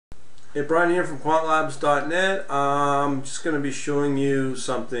Hey, Brian here from quantlabs.net. I'm just going to be showing you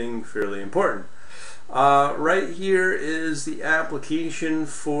something fairly important. Right here is the application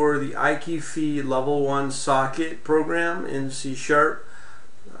for the IQFeed Level 1 socket program in C Sharp.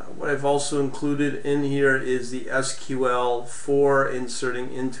 What I've also included in here is the SQL for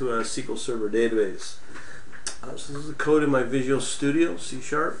inserting into a SQL Server database. So this is the code in my Visual Studio, C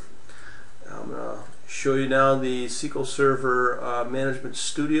Sharp. I'm going to show you now the SQL Server Management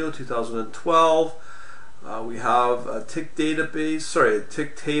Studio 2012. We have a tick database, a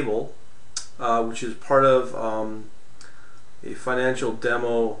tick table, which is part of a financial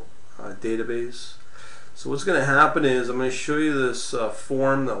demo database. So what's going to happen is I'm going to show you this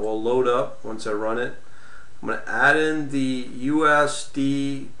form that will load up once I run it. I'm going to add in the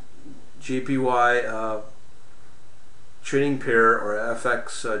USD JPY trading pair or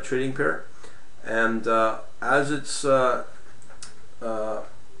FX trading pair. And as it's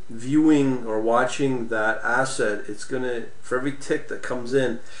viewing or watching that asset, it's going to, for every tick that comes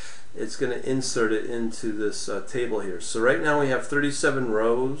in, it's going to insert it into this table here. So right now we have 37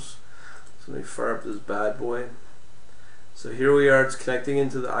 rows. So let me fire up this bad boy. So here we are, it's connecting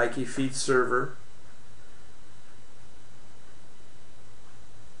into the IQFeed server.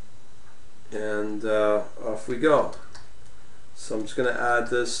 And off we go. So I'm just going to add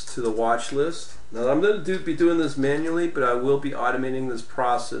this to the watch list. Now I'm going to be doing this manually, but I will be automating this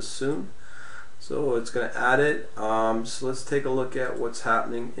process soon. So it's going to add it. So let's take a look at what's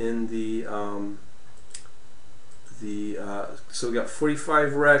happening in so we got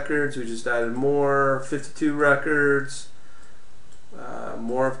 45 records. We just added more. 52 records.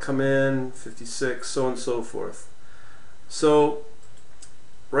 More have come in. 56, so on and so forth. So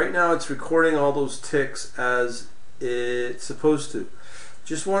right now it's recording all those ticks as it's supposed to.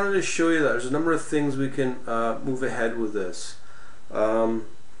 Just wanted to show you that there's a number of things we can move ahead with this.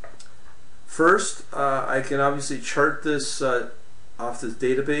 First, I can obviously chart this off this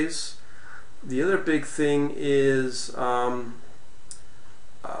database. The other big thing is right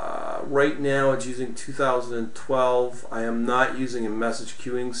now it's using 2012. I am not using a message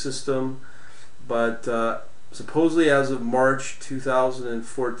queuing system, but supposedly as of March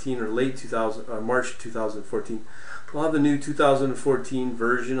 2014 or late 2000, March 2014, we'll have the new 2014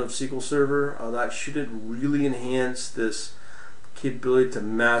 version of SQL Server. That should really enhance this capability to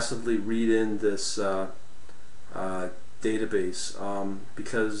massively read in this database,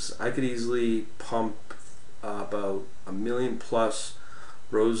 because I could easily pump about 1 million plus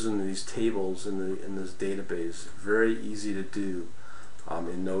rows in these tables in this database. Very easy to do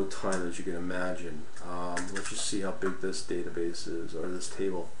in no time, as you can imagine. Let's just see how big this database is, or this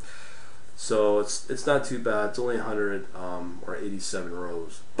table. So it's not too bad. It's only 100 or 87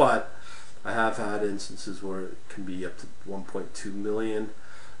 rows, but I have had instances where it can be up to 1.2 million,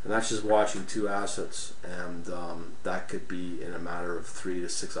 and that's just watching two assets, and that could be in a matter of 3 to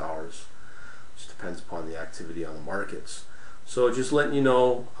 6 hours. Just depends upon the activity on the markets. So just letting you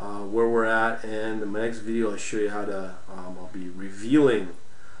know where we're at, and in my next video I'll show you how to, I'll be revealing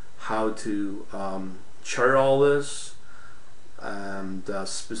how to chart all this, and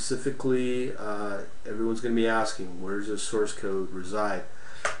specifically everyone's going to be asking, where does the source code reside?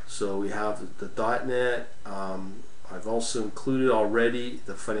 So we have the .NET. I've also included already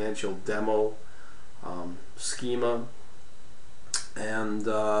the financial demo schema, and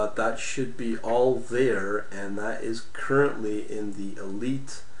that should be all there, and that is currently in the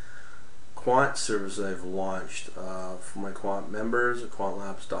elite quant service I've launched for my quant members at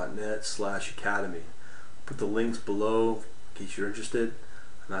quantlabs.net/academy. Put the links below in case you're interested,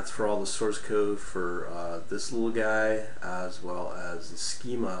 and that's for all the source code for this little guy, as well as the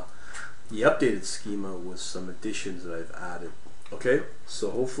schema, the updated schema with some additions that I've added. Okay,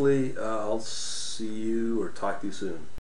 so hopefully I'll see you or talk to you soon.